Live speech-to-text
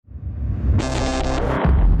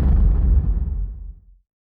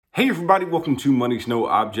Hey everybody, welcome to Money's No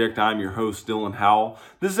Object. I'm your host, Dylan Howell.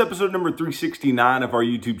 This is episode number 369 of our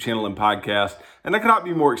YouTube channel and podcast, and I could not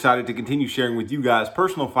be more excited to continue sharing with you guys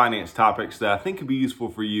personal finance topics that I think could be useful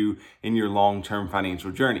for you in your long-term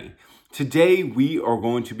financial journey. Today, we are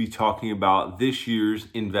going to be talking about this year's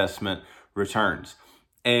investment returns.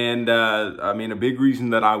 And a big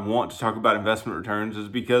reason that I want to talk about investment returns is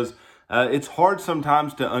because it's hard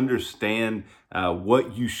sometimes to understand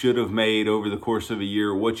what you should have made over the course of a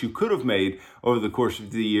year, what you could have made over the course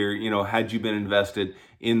of the year, had you been invested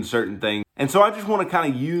in certain things. And so I just want to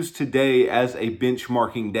kind of use today as a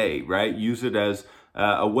benchmarking day, right? Use it as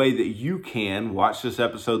a way that you can watch this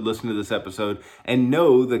episode, listen to this episode, and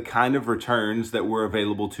know the kind of returns that were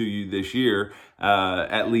available to you this year,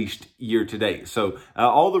 at least year to date. So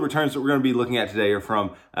all the returns that we're going to be looking at today are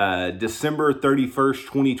from December 31st,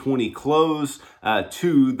 2020 close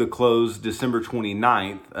to the close December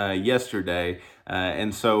 29th, yesterday.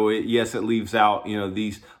 And so, it leaves out,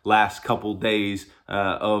 these last couple days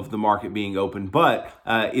of the market being open, but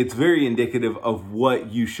it's very indicative of what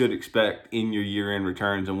you should expect in your year-end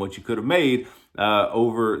returns and what you could have made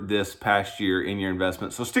over this past year in your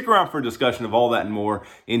investment. So stick around for a discussion of all that and more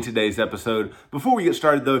in today's episode. Before we get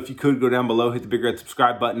started though, if you could go down below, hit the big red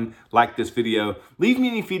subscribe button, like this video, leave me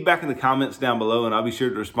any feedback in the comments down below, and I'll be sure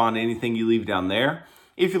to respond to anything you leave down there.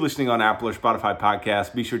 If you're listening on Apple or Spotify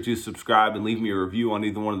podcasts, be sure to subscribe and leave me a review on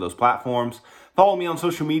either one of those platforms. Follow me on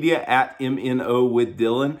social media at MNO with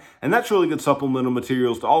Dylan. And that's really good supplemental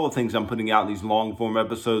materials to all the things I'm putting out in these long form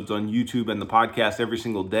episodes on YouTube and the podcast every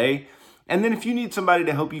single day. And then if you need somebody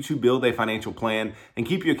to help you to build a financial plan and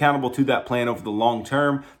keep you accountable to that plan over the long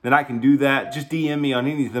term, then I can do that. Just DM me on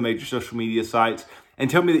any of the major social media sites and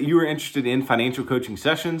tell me that you are interested in financial coaching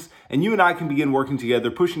sessions, and you and I can begin working together,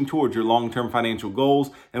 pushing towards your long-term financial goals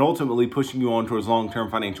and ultimately pushing you on towards long-term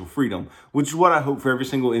financial freedom, which is what I hope for every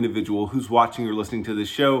single individual who's watching or listening to this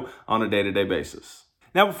show on a day-to-day basis.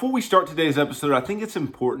 Now, before we start today's episode, I think it's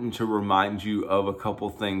important to remind you of a couple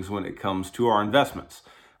things when it comes to our investments,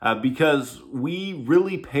 because we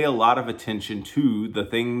really pay a lot of attention to the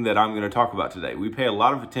thing that I'm going to talk about today. We pay a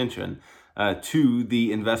lot of attention to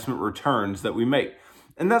the investment returns that we make.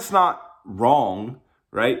 And that's not wrong,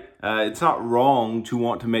 right? It's not wrong to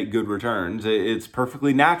want to make good returns. It's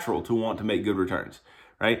perfectly natural to want to make good returns,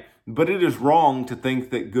 right? But it is wrong to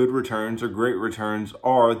think that good returns or great returns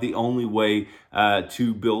are the only way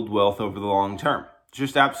to build wealth over the long term. It's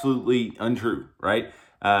just absolutely untrue, right?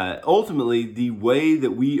 Ultimately, the way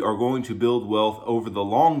that we are going to build wealth over the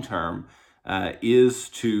long term is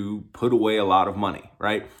to put away a lot of money,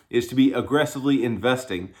 right? Is to be aggressively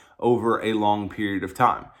investing over a long period of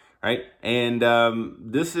time, right? And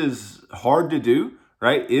this is hard to do,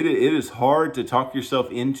 right? It is hard to talk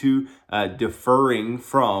yourself into deferring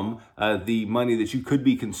from the money that you could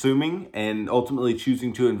be consuming and ultimately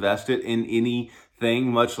choosing to invest it in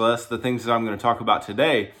anything, much less the things that I'm going to talk about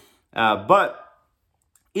today. But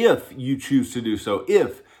if you choose to do so,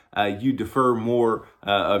 if you defer more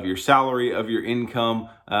of your salary, of your income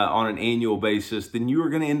on an annual basis, then you are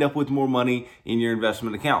going to end up with more money in your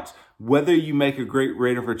investment accounts. Whether you make a great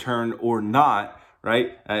rate of return or not,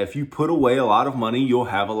 right? If you put away a lot of money, you'll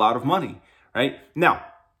have a lot of money, right? Now,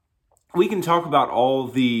 we can talk about all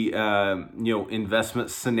the investment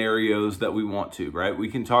scenarios that we want to, right? We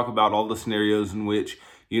can talk about all the scenarios in which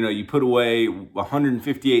you put away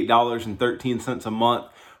 $158.13 a month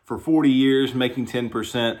for 40 years, making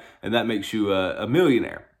 10%, and that makes you a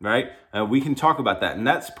millionaire, right? We can talk about that. And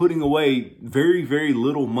that's putting away very, very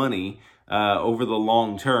little money over the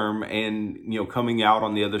long term and, coming out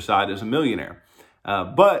on the other side as a millionaire.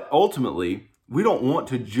 But ultimately, we don't want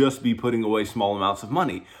to just be putting away small amounts of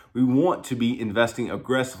money. We want to be investing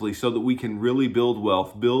aggressively so that we can really build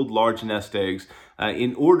wealth, build large nest eggs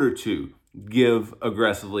in order to give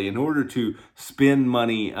aggressively, in order to spend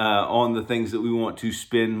money on the things that we want to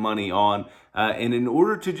spend money on, and in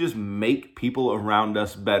order to just make people around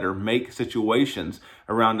us better, make situations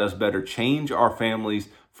around us better, change our families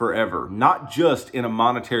forever, not just in a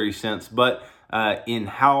monetary sense, but in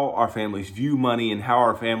how our families view money and how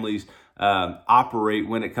our families operate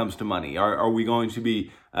when it comes to money. Are we going to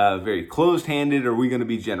be very closed-handed? Or are we going to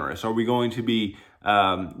be generous? Are we going to be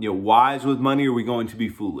wise with money? Or are we going to be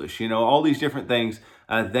foolish? All these different things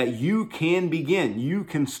that you can begin. You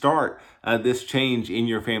can start this change in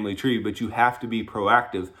your family tree, but you have to be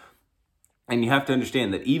proactive. And you have to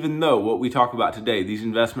understand that even though what we talk about today, these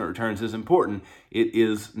investment returns, is important, it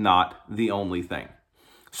is not the only thing.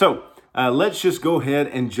 So let's just go ahead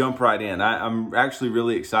and jump right in. I'm actually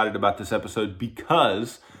really excited about this episode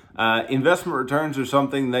because investment returns are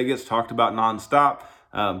something that gets talked about nonstop.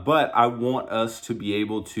 but I want us to be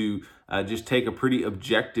able to just take a pretty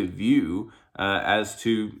objective view as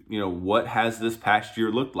to, what has this past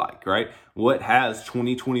year looked like, right? What has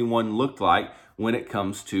 2021 looked like when it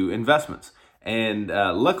comes to investments? And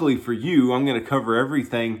luckily for you, I'm going to cover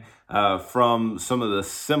everything from some of the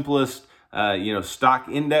simplest, stock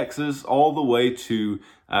indexes all the way to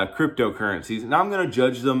cryptocurrencies. And I'm going to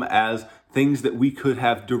judge them as things that we could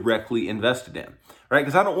have directly invested in, right?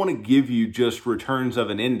 Because I don't want to give you just returns of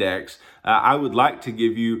an index. I would like to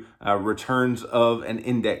give you returns of an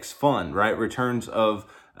index fund, right? Returns of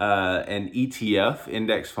an ETF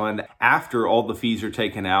index fund after all the fees are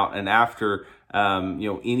taken out and after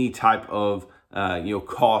any type of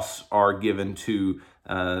costs are given to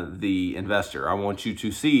the investor. I want you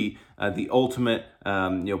to see the ultimate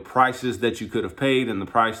prices that you could have paid and the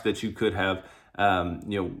price that you could have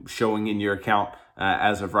showing in your account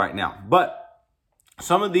as of right now. But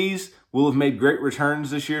some of these will have made great returns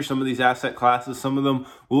this year. Some of these asset classes, some of them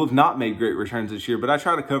will have not made great returns this year. But I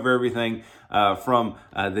try to cover everything from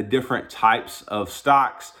the different types of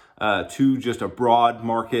stocks to just a broad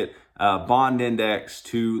market bond index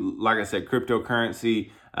to, like I said, cryptocurrency,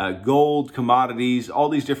 gold, commodities, all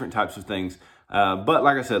these different types of things. But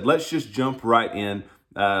like I said, let's just jump right in.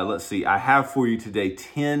 Let's see. I have for you today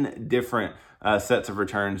 10 different sets of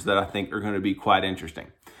returns that I think are going to be quite interesting.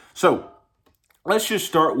 So let's just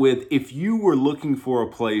start with, if you were looking for a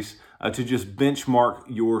place to just benchmark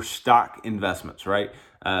your stock investments, right?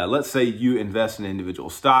 Let's say you invest in individual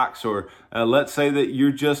stocks, or let's say that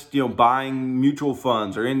you're just buying mutual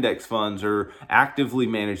funds or index funds or actively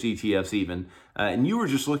managed ETFs even, and you were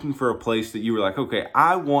just looking for a place that you were like, okay,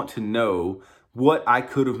 I want to know what I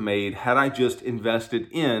could have made had I just invested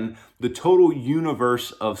in the total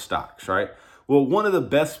universe of stocks, right? Well, one of the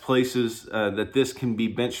best places that this can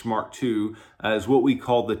be benchmarked to is what we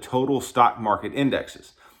call the total stock market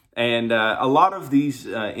indexes. And a lot of these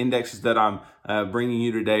indexes that I'm bringing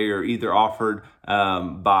you today are either offered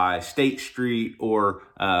by State Street, or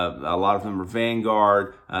a lot of them are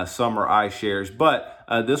Vanguard, some are iShares, but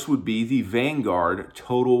this would be the Vanguard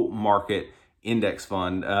Total Market Index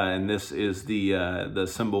Fund, and this is the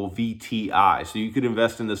symbol VTI. So you could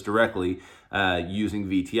invest in this directly using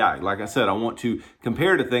VTI. Like I said, I want to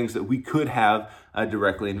compare to things that we could have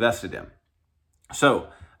directly invested in. So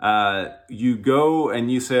you go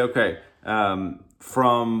and you say, okay,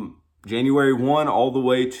 from January 1 all the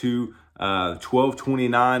way to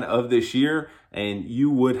 12/29 of this year, and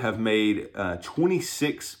you would have made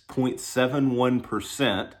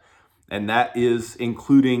 26.71%, and that is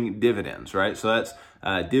including dividends, right? So that's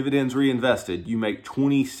dividends reinvested. You make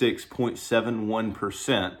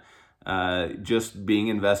 26.71% just being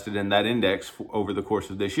invested in that index over the course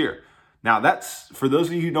of this year. Now, that's, for those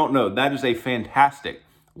of you who don't know, that is a fantastic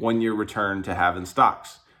one-year return to have in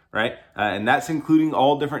stocks, right? And that's including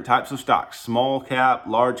all different types of stocks: small cap,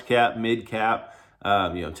 large cap, mid cap,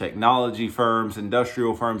 technology firms,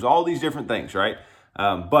 industrial firms, all these different things, right?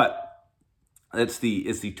 But it's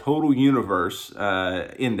the total universe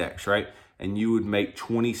index, right? And you would make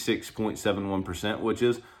 26.71%, which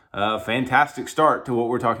is a fantastic start to what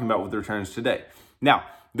we're talking about with returns today. Now,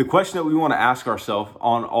 the question that we want to ask ourselves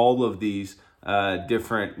on all of these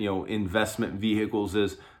different investment vehicles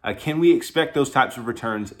is, can we expect those types of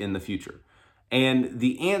returns in the future? And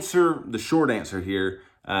the short answer here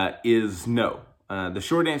is no. The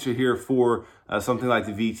short answer here for something like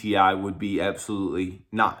the VTI would be absolutely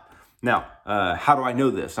not. Now, how do I know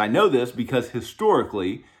this? I know this because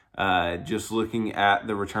historically, just looking at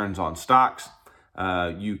the returns on stocks,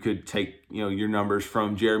 you could take your numbers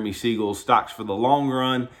from Jeremy Siegel's Stocks for the Long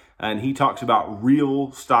Run, and he talks about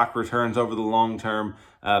real stock returns over the long term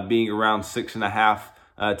being around 6.5%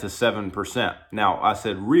 to 7%. Now, I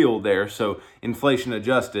said real there, so inflation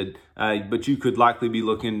adjusted, but you could likely be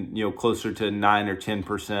looking closer to 9 or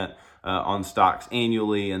 10% on stocks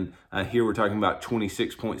annually, and here we're talking about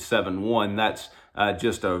 26.71. That's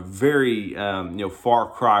just a very far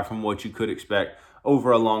cry from what you could expect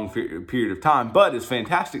over a long period of time, but it's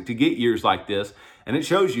fantastic to get years like this. And it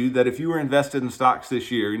shows you that if you were invested in stocks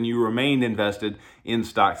this year and you remained invested in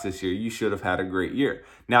stocks this year, you should have had a great year.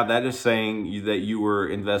 Now, that is saying that you were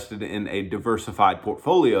invested in a diversified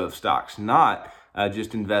portfolio of stocks, not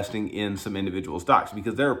just investing in some individual stocks,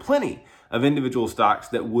 because there are plenty of individual stocks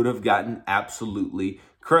that would have gotten absolutely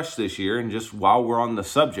crushed this year. And just while we're on the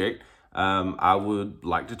subject, I would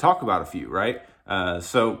like to talk about a few, right?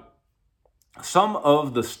 So some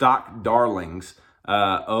of the stock darlings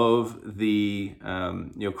of the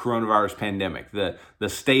coronavirus pandemic, the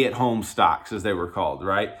stay-at-home stocks as they were called,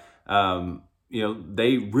 right?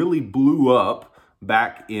 They really blew up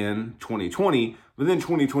back in 2020, but then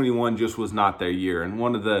 2021 just was not their year. And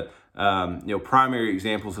one of the primary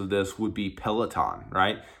examples of this would be Peloton,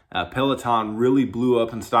 right? Peloton really blew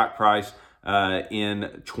up in stock price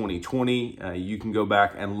in 2020. You can go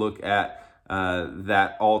back and look at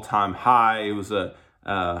that all-time high. It was a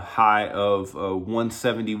high of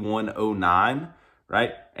 171.09,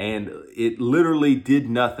 right? And it literally did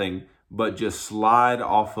nothing but just slide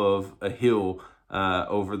off of a hill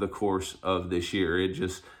over the course of this year. It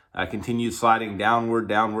just continued sliding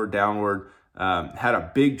downward. Had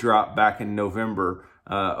a big drop back in November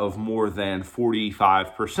of more than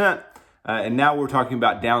 45%. And now we're talking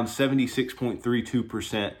about down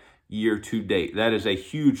 76.32% year to date. That is a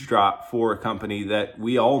huge drop for a company that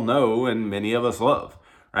we all know and many of us love,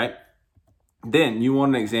 right? Then you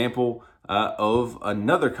want an example of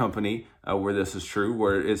another company where this is true,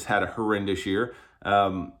 where it's had a horrendous year.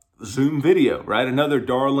 Zoom Video, right? Another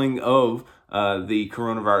darling of the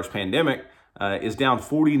coronavirus pandemic is down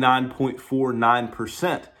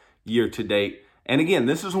 49.49% year to date. And again,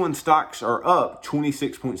 this is when stocks are up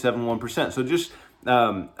 26.71%. So just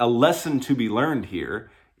a lesson to be learned here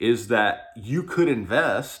is that you could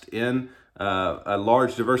invest in a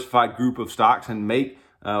large diversified group of stocks and make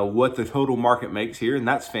what the total market makes here, and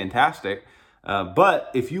that's fantastic.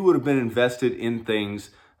 But if you would have been invested in things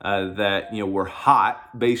that were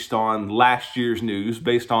hot based on last year's news,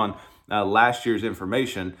 based on last year's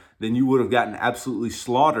information, then you would have gotten absolutely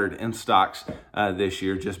slaughtered in stocks this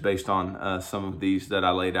year just based on some of these that I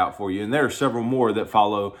laid out for you. And there are several more that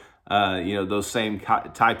follow those same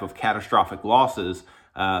type of catastrophic losses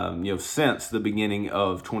since the beginning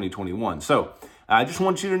of 2021. So I just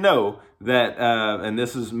want you to know that, and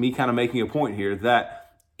this is me kind of making a point here, that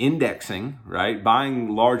indexing, right, buying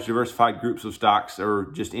large diversified groups of stocks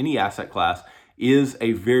or just any asset class is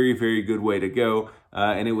a very, very good way to go.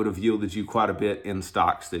 And it would have yielded you quite a bit in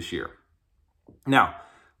stocks this year. Now,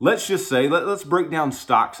 let's just say, let's break down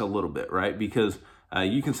stocks a little bit, right? Because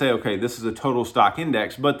you can say, okay, this is a total stock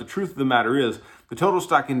index, but the truth of the matter is the total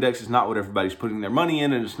stock index is not what everybody's putting their money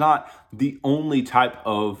in, and it's not the only type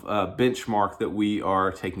of benchmark that we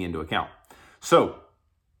are taking into account. So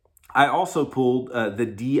I also pulled the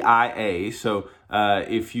DIA. So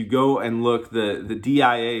if you go and look, the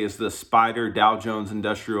DIA is the Spider Dow Jones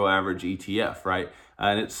Industrial Average ETF, right?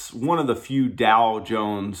 And it's one of the few Dow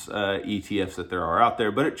Jones ETFs that there are out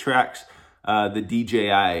there, but it tracks the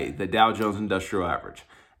DJIA, the Dow Jones Industrial Average.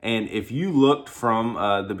 And if you looked from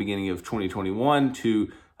the beginning of 2021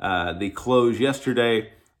 to the close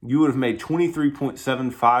yesterday, you would have made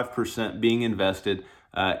 23.75% being invested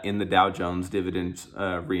in the Dow Jones, dividends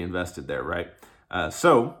reinvested there, right?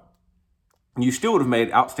 So you still would have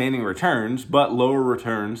made outstanding returns, but lower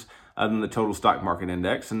returns than the total stock market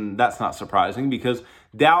index. And that's not surprising because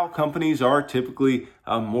Dow companies are typically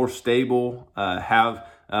more stable, have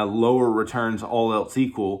lower returns, all else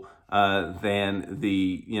equal, than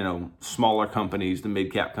the smaller companies, the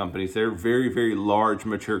mid-cap companies. They're very, very large,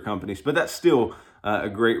 mature companies, but that's still a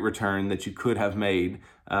great return that you could have made,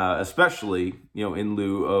 especially in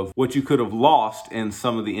lieu of what you could have lost in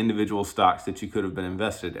some of the individual stocks that you could have been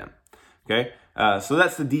invested in. Okay, so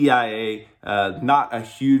that's the DIA, not a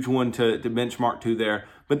huge one to benchmark to there,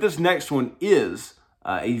 but this next one is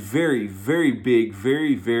a very, very big,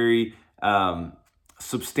 very, very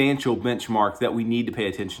substantial benchmark that we need to pay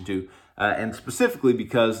attention to, and specifically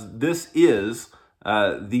because this is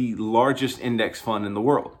the largest index fund in the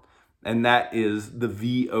world, and that is the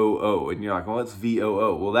VOO. And you're like, well, what's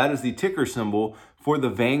VOO? Well, that is the ticker symbol for the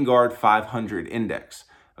Vanguard 500 index.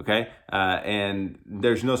 Okay, and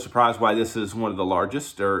there's no surprise why this is one of the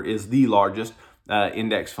largest, or is the largest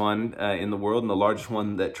index fund in the world, and the largest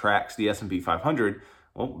one that tracks the S&P 500.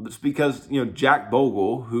 Well, it's because Jack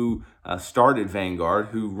Bogle, who started Vanguard,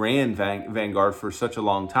 who ran Vanguard for such a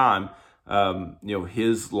long time,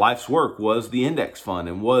 his life's work was the index fund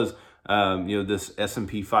and was this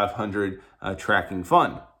S&P 500 tracking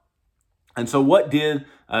fund. And so, what did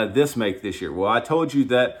this make this year? Well, I told you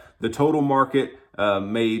that the total market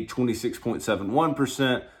made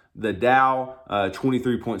 26.71%, the Dow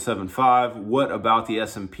 23.75%. What about the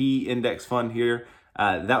S&P index fund here?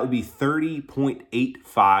 That would be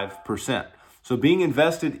 30.85%. So being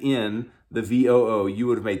invested in the VOO, you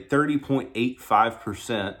would have made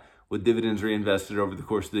 30.85% with dividends reinvested over the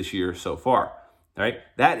course of this year so far. All right,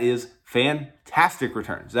 that is fantastic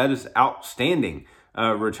returns. That is outstanding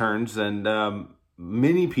returns, and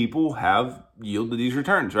many people have yielded these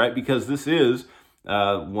returns, right? Because this is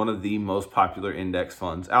one of the most popular index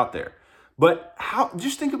funds out there. But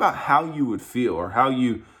just think about how you would feel, or how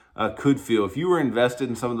you could feel if you were invested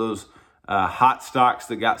in some of those hot stocks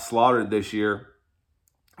that got slaughtered this year,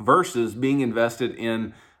 versus being invested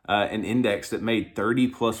in an index that made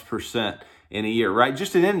 30+% in a year, right?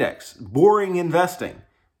 Just an index. Boring investing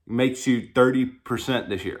makes you 30%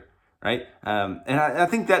 this year, right? And I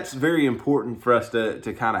think that's very important for us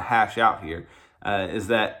to kind of hash out here, is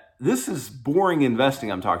that this is boring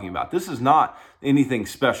investing I'm talking about. This is not anything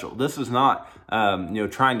special. This is not,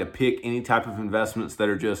 trying to pick any type of investments that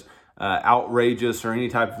are just outrageous, or any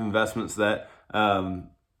type of investments that,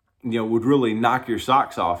 would really knock your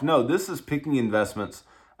socks off. No, this is picking investments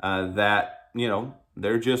that,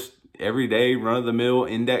 they're just everyday run-of-the-mill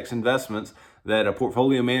index investments that a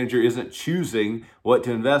portfolio manager isn't choosing what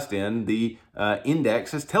to invest in. The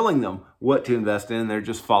index is telling them what to invest in. They're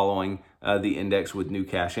just following the index with new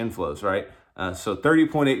cash inflows, right? So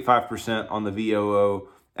 30.85% on the VOO,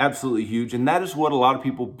 absolutely huge. And that is what a lot of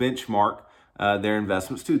people benchmark their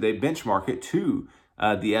investments to. They benchmark it to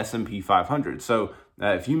the S&P 500. So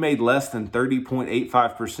if you made less than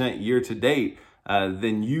 30.85% year to date,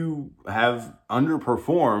 then you have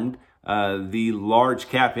underperformed the large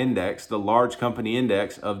cap index, the large company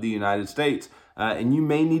index of the United States. And you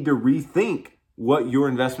may need to rethink what your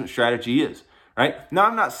investment strategy is, right? Now,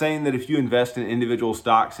 I'm not saying that if you invest in individual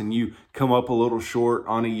stocks and you come up a little short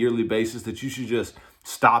on a yearly basis, that you should just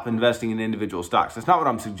stop investing in individual stocks. That's not what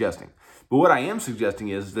I'm suggesting. But what I am suggesting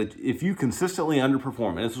is that if you consistently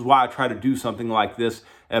underperform, and this is why I try to do something like this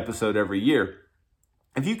episode every year,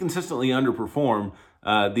 if you consistently underperform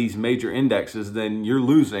these major indexes, then you're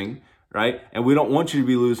losing, right? And we don't want you to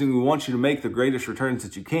be losing. We want you to make the greatest returns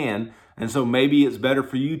that you can. And so maybe it's better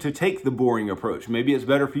for you to take the boring approach. Maybe it's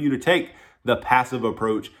better for you to take the passive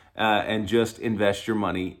approach and just invest your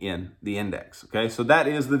money in the index. Okay, so that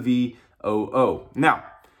is the VOO. Now,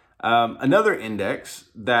 another index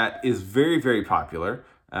that is very, very popular,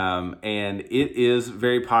 and it is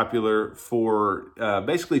very popular for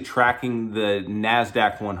basically tracking the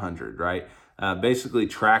NASDAQ 100, right? Basically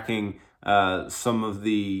tracking some of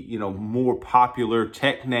the more popular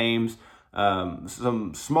tech names,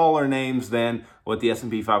 some smaller names than what the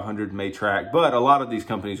S&P 500 may track, but a lot of these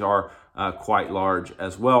companies are quite large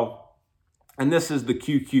as well. And this is the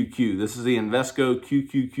QQQ. This is the Invesco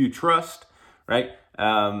QQQ Trust, right?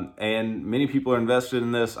 And many people are invested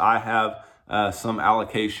in this. I have some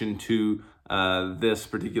allocation to this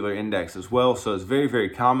particular index as well. So it's very, very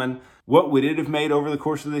common. What would it have made over the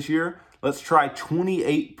course of this year? Let's try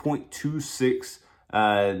 28.26,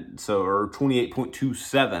 or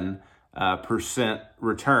 28.27 percent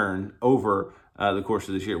return over the course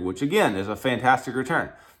of this year, which again is a fantastic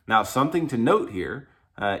return. Now, something to note here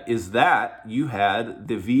is that you had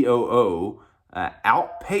the VOO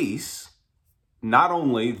outpace not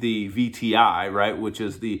only the VTI, right, which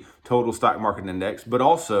is the total stock market index, but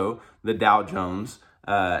also the Dow Jones,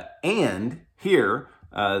 and here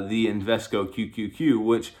the Invesco QQQ,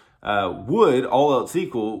 which would, all else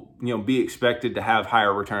equal, be expected to have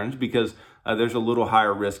higher returns because there's a little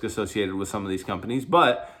higher risk associated with some of these companies.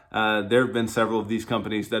 But there have been several of these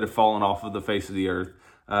companies that have fallen off of the face of the earth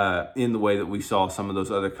in the way that we saw some of those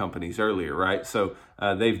other companies earlier, right? So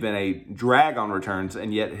they've been a drag on returns,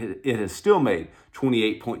 and yet it has still made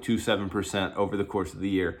 28.27% over the course of the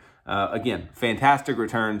year. Again, fantastic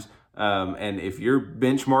returns. And if you're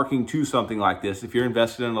benchmarking to something like this, if you're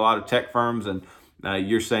invested in a lot of tech firms and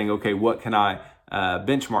you're saying, okay, what can I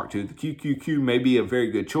benchmark to? The QQQ may be a very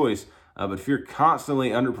good choice, but if you're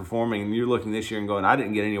constantly underperforming and you're looking this year and going, I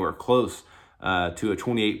didn't get anywhere close to a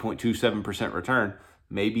 28.27% return,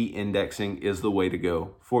 maybe indexing is the way to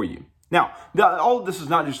go for you. Now, all of this is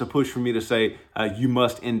not just a push for me to say you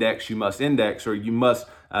must index, or you must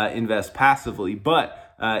invest passively,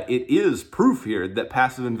 but it is proof here that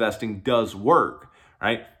passive investing does work,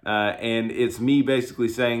 right? And it's me basically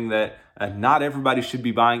saying that not everybody should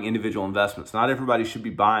be buying individual investments. Not everybody should be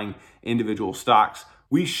buying individual stocks.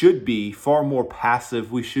 We should be far more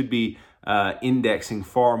passive. We should be indexing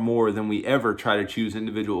far more than we ever try to choose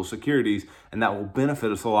individual securities, and that will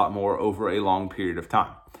benefit us a lot more over a long period of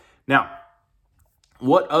time. Now,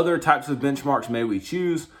 what other types of benchmarks may we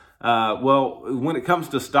choose? Well, when it comes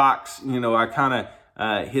to stocks, I kind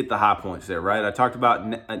of hit the high points there, right? I talked about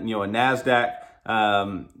a NASDAQ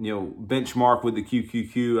benchmark with the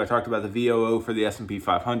QQQ. I talked about the VOO for the S&P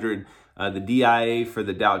 500, the DIA for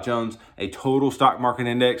the Dow Jones, a total stock market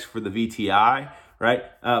index for the VTI, right?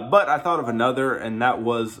 But I thought of another, and that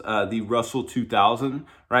was the Russell 2000,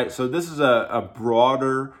 right? So this is a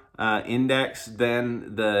broader index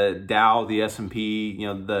than the Dow, the S&P,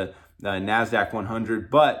 the NASDAQ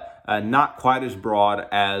 100, but not quite as broad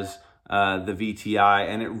as the VTI,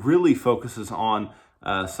 and it really focuses on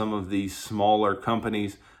some of these smaller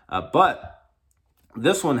companies. But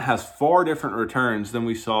this one has far different returns than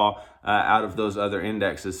we saw out of those other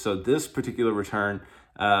indexes. So this particular return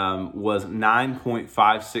was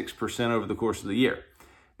 9.56% over the course of the year.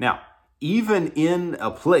 Now, even in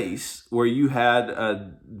a place where you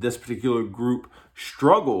had this particular group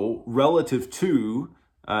struggle relative to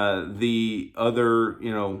the other,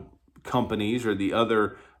 companies or the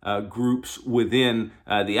other groups within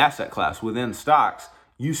the asset class, within stocks,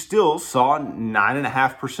 you still saw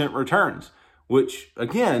 9.5% returns, which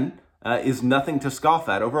again is nothing to scoff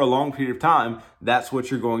at. Over a long period of time, that's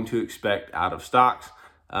what you're going to expect out of stocks.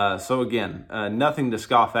 So again, nothing to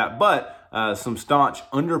scoff at, but some staunch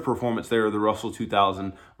underperformance there of the Russell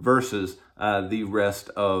 2000 versus the rest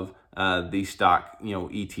of the stock,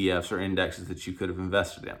 ETFs or indexes that you could have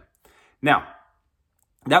invested in. Now,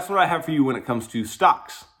 that's what I have for you when it comes to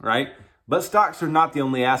stocks, right? But stocks are not the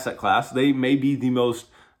only asset class. They may be the most,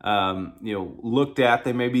 looked at.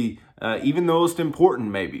 They may be even the most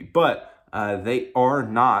important, maybe, but they are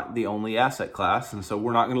not the only asset class, and so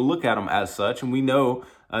we're not going to look at them as such. And we know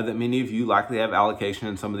that many of you likely have allocation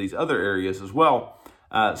in some of these other areas as well.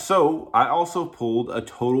 So I also pulled a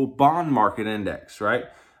total bond market index, right?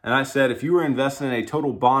 And I said if you were investing in a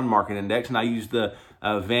total bond market index, and I used the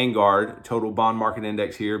Vanguard Total Bond Market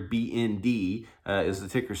Index here, BND is the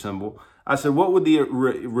ticker symbol. I said, what would the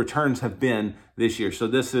returns have been this year? So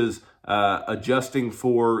this is adjusting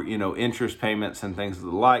for, interest payments and things of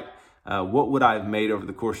the like. What would I have made over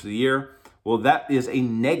the course of the year? Well, that is a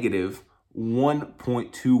negative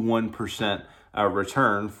 1.21%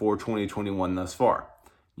 return for 2021 thus far.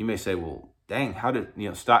 You may say, well, dang, how did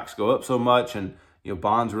stocks go up so much and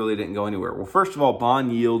bonds really didn't go anywhere? Well, first of all,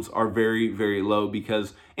 bond yields are very, very low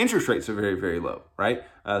because interest rates are very, very low, right?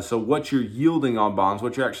 So what you're yielding on bonds,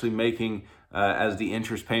 what you're actually making as the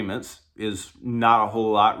interest payments is not a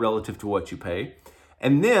whole lot relative to what you pay.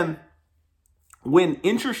 And then when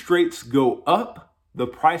interest rates go up, the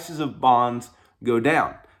prices of bonds go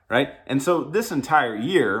down, right? And so this entire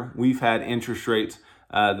year, we've had interest rates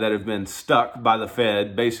that have been stuck by the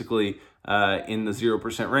Fed basically in the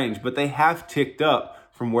 0% range, but they have ticked up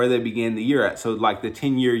from where they began the year at. So like the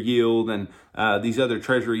 10-year yield and these other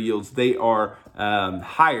treasury yields, they are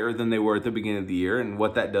higher than they were at the beginning of the year. And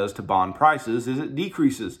what that does to bond prices is it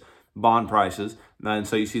decreases bond prices. And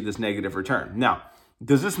so you see this negative return. Now,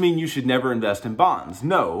 does this mean you should never invest in bonds?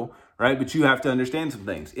 No, right? But you have to understand some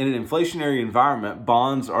things. In an inflationary environment,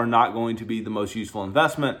 bonds are not going to be the most useful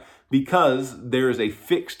investment because there is a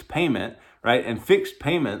fixed payment, right? And fixed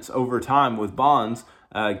payments over time with bonds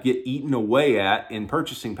get eaten away at in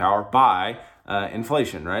purchasing power by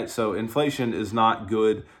inflation, right? So inflation is not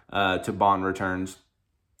good to bond returns.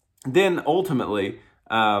 Then ultimately,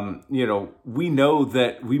 we know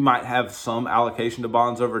that we might have some allocation to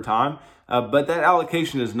bonds over time, but that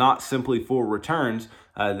allocation is not simply for returns.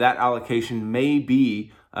 That allocation may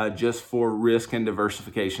be just for risk and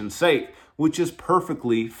diversification's sake, which is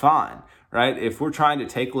perfectly fine, right? If we're trying to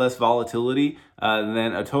take less volatility,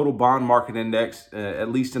 then a total bond market index, at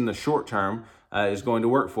least in the short term, is going to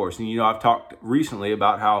work for us. And, I've talked recently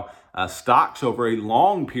about how stocks over a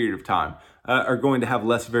long period of time are going to have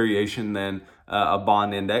less variation than a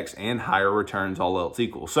bond index and higher returns, all else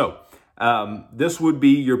equal. So this would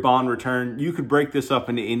be your bond return. You could break this up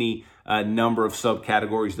into any number of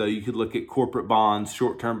subcategories, though. You could look at corporate bonds,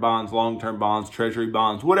 short-term bonds, long-term bonds, treasury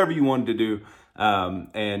bonds, whatever you wanted to do,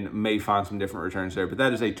 and may find some different returns there. But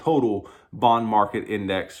that is a total bond market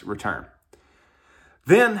index return.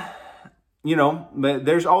 Then,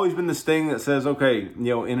 there's always been this thing that says, okay, in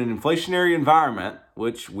an inflationary environment,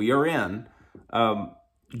 which we are in,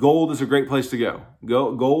 gold is a great place to go.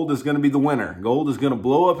 Gold is going to be the winner. Gold is going to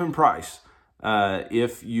blow up in price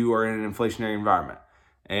if you are in an inflationary environment.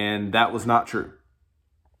 And that was not true.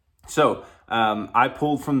 So I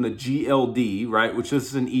pulled from the GLD, right, which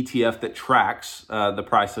is an ETF that tracks the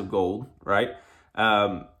price of gold, right?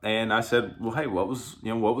 And I said, well, hey, what was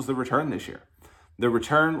the return this year? The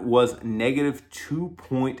return was negative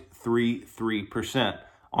 2.33%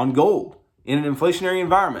 on gold in an inflationary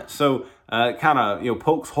environment. So it kind of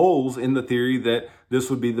pokes holes in the theory that this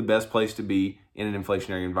would be the best place to be in an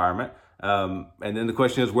inflationary environment. And then the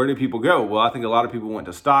question is, where do people go? Well, I think a lot of people went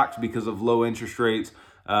to stocks because of low interest rates.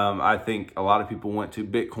 I think a lot of people went to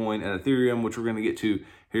Bitcoin and Ethereum, which we're going to get to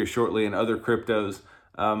here shortly, and other cryptos.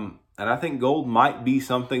 And I think gold might be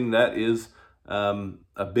something that is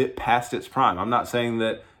a bit past its prime. I'm not saying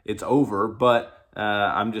that it's over, but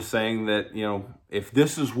I'm just saying that, if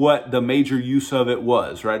this is what the major use of it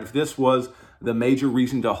was, right? If this was the major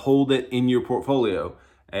reason to hold it in your portfolio,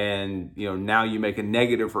 and now you make a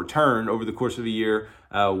negative return over the course of a year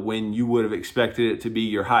when you would have expected it to be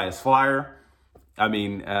your highest flyer,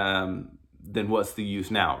 then what's the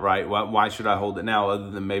use now, right? Why should I hold it now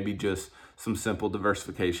other than maybe just some simple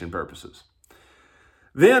diversification purposes?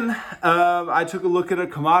 Then I took a look at a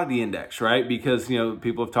commodity index, right? Because,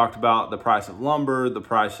 people have talked about the price of lumber, the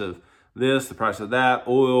price of this, the price of that,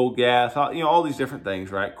 oil, gas, all these different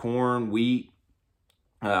things, right? Corn, wheat,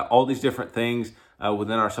 all these different things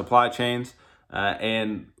within our supply chains.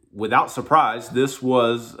 And without surprise, this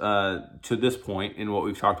was, to this point in what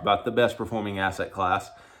we've talked about, the best performing asset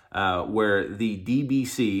class, where the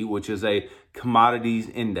DBC, which is a commodities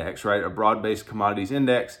index, right, a broad-based commodities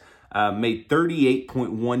index, made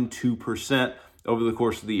 38.12% over the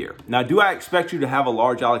course of the year. Now, do I expect you to have a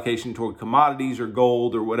large allocation toward commodities or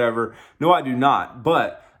gold or whatever? No, I do not.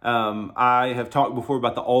 But I have talked before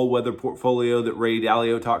about the all-weather portfolio that Ray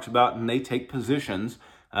Dalio talks about, and they take positions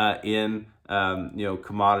in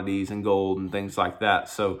commodities and gold and things like that.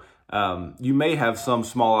 So you may have some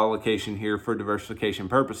small allocation here for diversification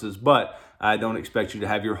purposes, but I don't expect you to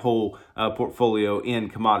have your whole portfolio in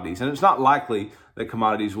commodities. And it's not likely that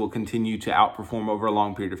commodities will continue to outperform over a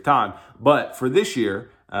long period of time. But for this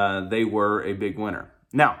year, they were a big winner.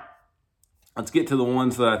 Now, let's get to the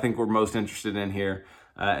ones that I think we're most interested in here,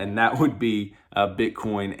 and that would be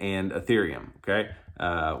Bitcoin and Ethereum, okay?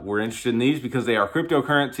 We're interested in these because they are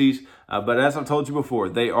cryptocurrencies, but as I've told you before,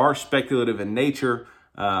 they are speculative in nature.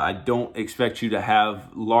 I don't expect you to have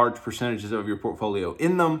large percentages of your portfolio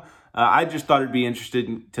in them. I just thought it'd be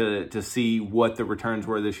interesting to see what the returns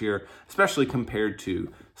were this year, especially compared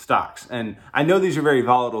to stocks. And I know these are very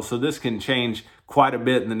volatile, so this can change quite a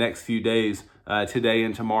bit in the next few days, today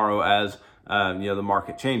and tomorrow, as the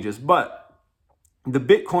market changes. But the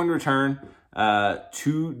Bitcoin return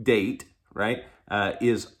to date, right,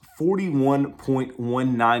 is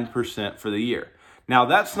 41.19% for the year. Now,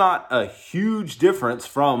 that's not a huge difference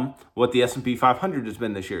from what the S&P 500 has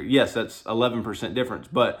been this year. Yes, that's 11% difference,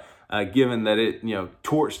 but given that it,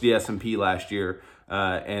 torched the S&P last year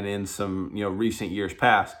and in some, recent years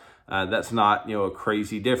past, that's not, a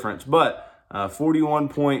crazy difference. But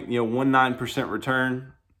 41.19%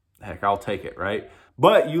 return, heck, I'll take it, right?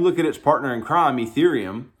 But you look at its partner in crime,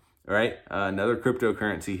 Ethereum, right? Another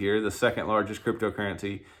cryptocurrency here, the second largest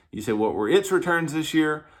cryptocurrency. You say, what were its returns this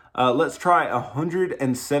year? Let's try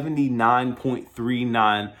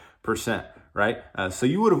 179.39%, right? So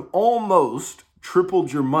you would have almost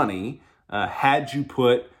tripled your money had you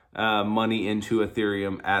put money into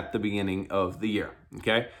Ethereum at the beginning of the year,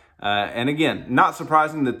 okay? And again, not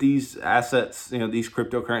surprising that these assets, these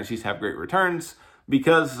cryptocurrencies have great returns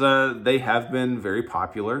because they have been very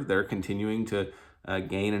popular. They're continuing to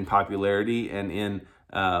gain in popularity and in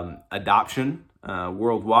adoption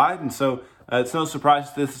worldwide. And so it's no surprise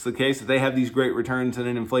that this is the case, that they have these great returns in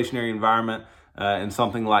an inflationary environment and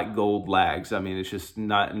something like gold lags. I mean, it's just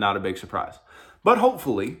not a big surprise. But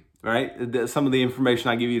hopefully, right, some of the information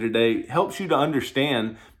I give you today helps you to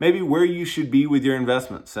understand maybe where you should be with your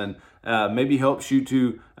investments, and maybe helps you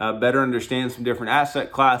to better understand some different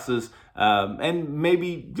asset classes, and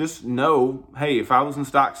maybe just know, hey, if I was in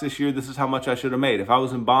stocks this year, this is how much I should have made. If I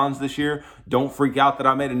was in bonds this year, don't freak out that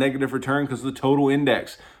I made a negative return because the total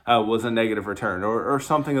index was a negative return, or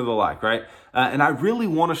something of the like, right? And I really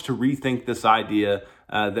want us to rethink this idea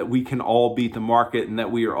that we can all beat the market and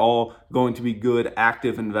that we are all going to be good,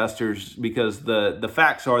 active investors, because the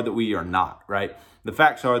facts are that we are not, right? The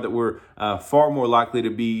facts are that we're far more likely to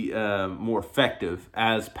be more effective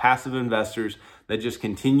as passive investors that just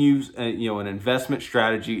continues, an investment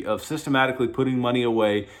strategy of systematically putting money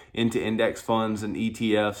away into index funds and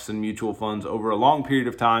ETFs and mutual funds over a long period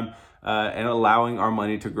of time, and allowing our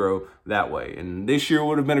money to grow that way. And this year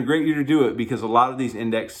would have been a great year to do it because a lot of these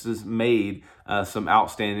indexes made some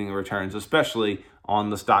outstanding returns, especially on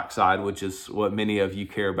the stock side, which is what many of you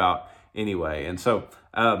care about anyway. And so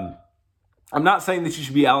I'm not saying that you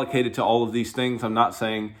should be allocated to all of these things. I'm not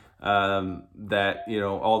saying that,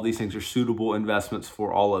 all of these things are suitable investments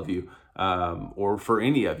for all of you or for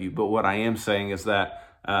any of you. But what I am saying is that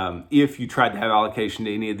if you tried to have allocation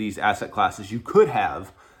to any of these asset classes, you could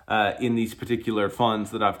have in these particular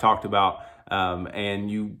funds that I've talked about,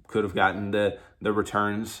 and you could have gotten the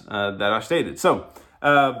returns that I stated. So,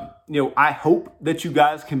 I hope that you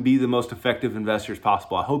guys can be the most effective investors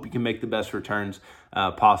possible. I hope you can make the best returns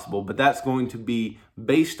possible, but that's going to be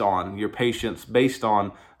based on your patience, based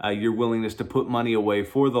on your willingness to put money away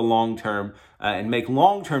for the long term and make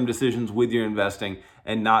long-term decisions with your investing,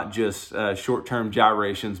 and not just short-term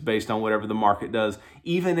gyrations based on whatever the market does,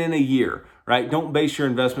 even in a year, right? Don't base your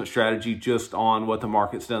investment strategy just on what the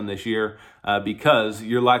market's done this year, because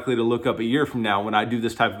you're likely to look up a year from now when I do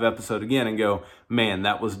this type of episode again and go, man,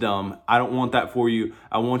 that was dumb. I don't want that for you.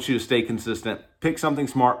 I want you to stay consistent. Pick something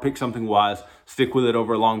smart, pick something wise, stick with it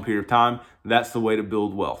over a long period of time. That's the way to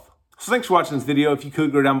build wealth. So thanks for watching this video. If you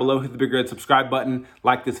could go down below, hit the big red subscribe button,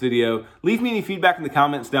 like this video, leave me any feedback in the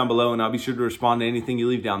comments down below, and I'll be sure to respond to anything you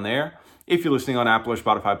leave down there. If you're listening on Apple or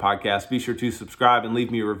Spotify podcasts, be sure to subscribe and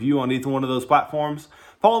leave me a review on either one of those platforms.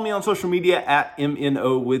 Follow me on social media at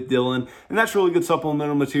MNO with Dylan, and that's really good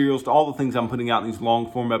supplemental materials to all the things I'm putting out in these long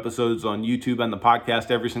form episodes on YouTube and the podcast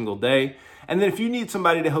every single day. And then if you need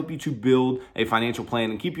somebody to help you to build a financial plan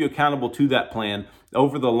and keep you accountable to that plan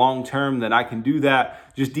over the long term, then I can do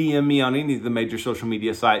that. Just DM me on any of the major social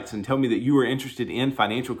media sites and tell me that you are interested in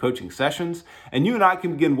financial coaching sessions, and you and I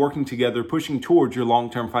can begin working together, pushing towards your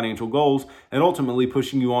long-term financial goals and ultimately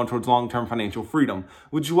pushing you on towards long-term financial freedom,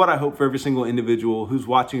 which is what I hope for every single individual who's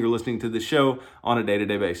watching or listening to this show on a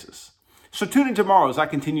day-to-day basis. So tune in tomorrow as I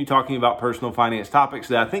continue talking about personal finance topics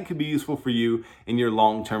that I think could be useful for you in your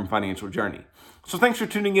long-term financial journey. So thanks for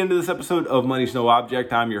tuning into this episode of Money's No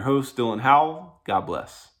Object. I'm your host, Dylan Howell. God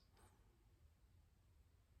bless.